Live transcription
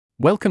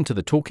Welcome to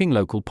the Talking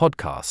Local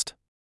podcast.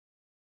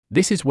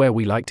 This is where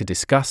we like to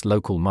discuss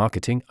local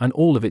marketing and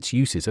all of its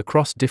uses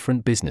across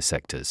different business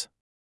sectors.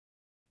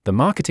 The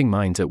marketing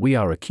minds at We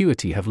Are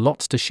Acuity have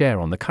lots to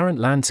share on the current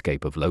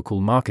landscape of local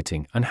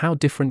marketing and how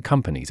different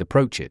companies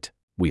approach it.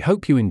 We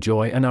hope you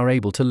enjoy and are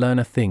able to learn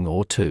a thing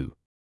or two.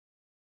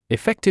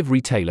 Effective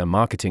retailer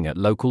marketing at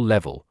local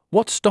level.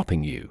 What's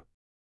stopping you?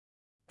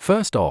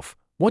 First off,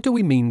 what do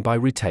we mean by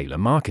retailer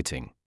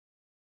marketing?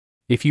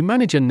 If you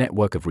manage a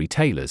network of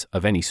retailers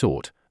of any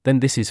sort, then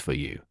this is for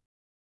you.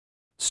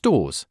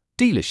 Stores,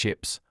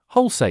 dealerships,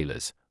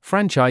 wholesalers,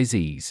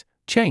 franchisees,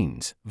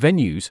 chains,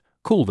 venues,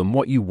 call them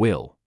what you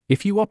will.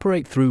 If you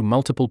operate through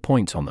multiple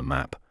points on the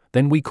map,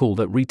 then we call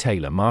that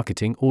retailer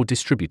marketing or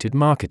distributed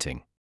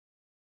marketing.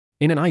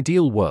 In an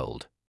ideal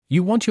world,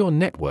 you want your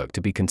network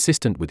to be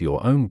consistent with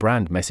your own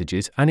brand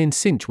messages and in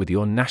sync with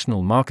your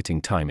national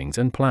marketing timings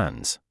and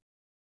plans.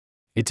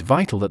 It's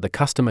vital that the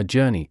customer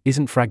journey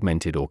isn't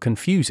fragmented or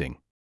confusing.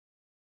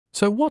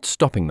 So what's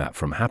stopping that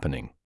from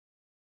happening?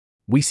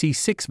 We see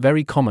 6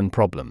 very common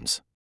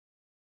problems.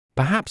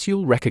 Perhaps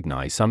you'll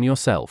recognize some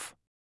yourself.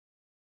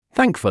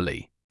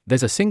 Thankfully,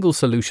 there's a single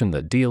solution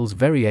that deals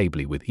very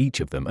ably with each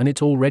of them, and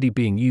it's already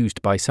being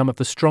used by some of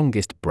the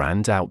strongest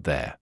brands out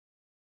there.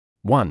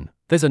 1.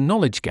 There's a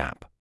knowledge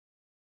gap.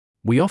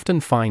 We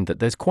often find that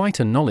there's quite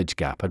a knowledge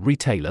gap at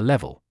retailer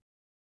level.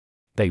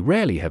 They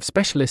rarely have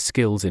specialist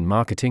skills in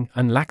marketing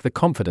and lack the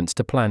confidence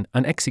to plan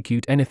and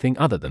execute anything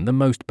other than the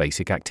most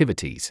basic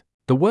activities.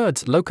 The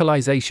words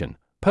localization,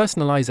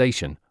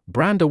 personalization,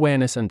 brand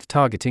awareness and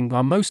targeting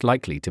are most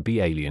likely to be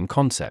alien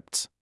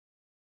concepts.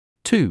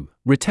 2.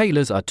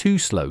 Retailers are too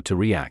slow to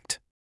react.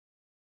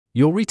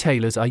 Your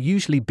retailers are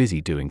usually busy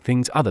doing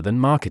things other than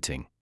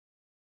marketing.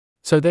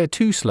 So they're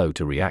too slow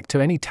to react to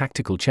any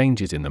tactical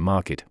changes in the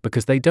market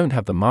because they don't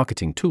have the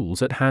marketing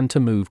tools at hand to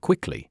move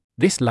quickly.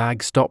 This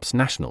lag stops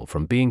national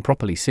from being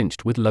properly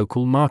cinched with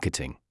local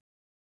marketing.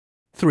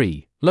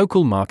 3.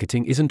 Local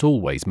marketing isn't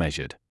always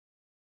measured.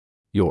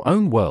 Your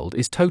own world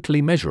is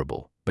totally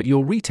measurable, but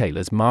your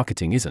retailer's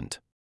marketing isn't.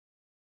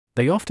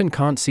 They often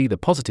can't see the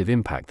positive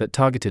impact that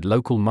targeted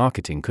local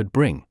marketing could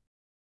bring.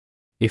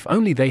 If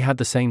only they had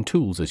the same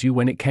tools as you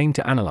when it came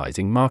to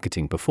analyzing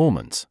marketing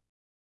performance.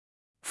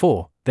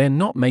 4. They're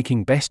not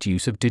making best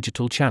use of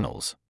digital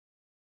channels.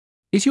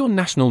 Is your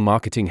national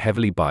marketing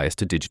heavily biased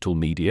to digital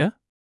media?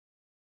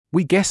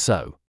 We guess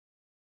so.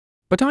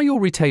 But are your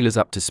retailers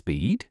up to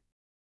speed?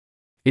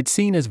 It's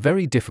seen as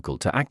very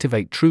difficult to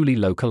activate truly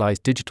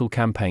localized digital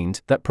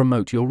campaigns that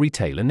promote your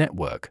retailer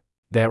network.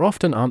 There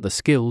often aren't the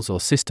skills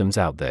or systems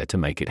out there to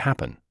make it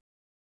happen.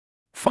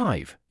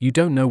 5. You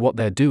don't know what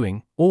they're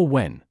doing, or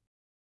when.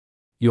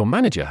 Your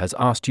manager has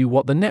asked you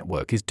what the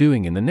network is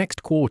doing in the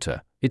next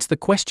quarter. It's the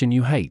question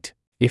you hate.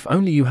 If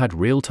only you had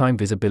real-time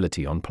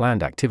visibility on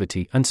planned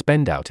activity and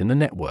spend out in the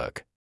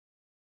network.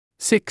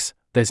 6.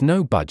 There's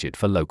no budget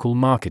for local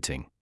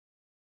marketing.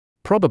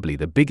 Probably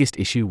the biggest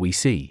issue we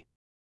see.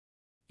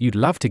 You'd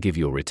love to give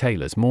your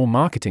retailers more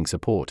marketing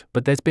support,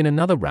 but there's been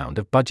another round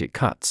of budget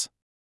cuts.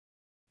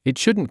 It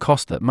shouldn't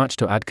cost that much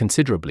to add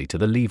considerably to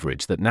the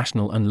leverage that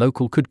national and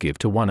local could give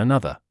to one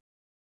another.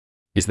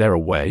 Is there a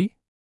way?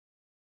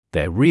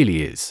 There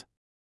really is.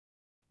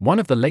 One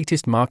of the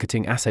latest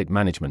marketing asset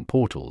management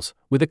portals,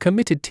 with a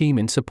committed team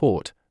in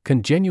support,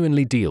 can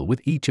genuinely deal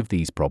with each of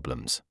these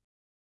problems.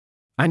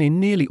 And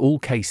in nearly all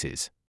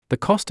cases, the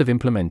cost of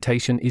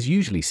implementation is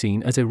usually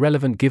seen as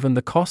irrelevant given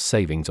the cost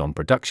savings on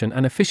production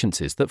and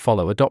efficiencies that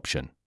follow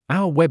adoption.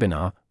 Our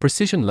webinar,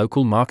 Precision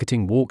Local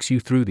Marketing, walks you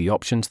through the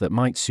options that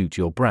might suit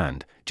your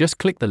brand. Just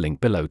click the link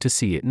below to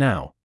see it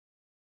now.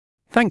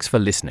 Thanks for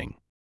listening.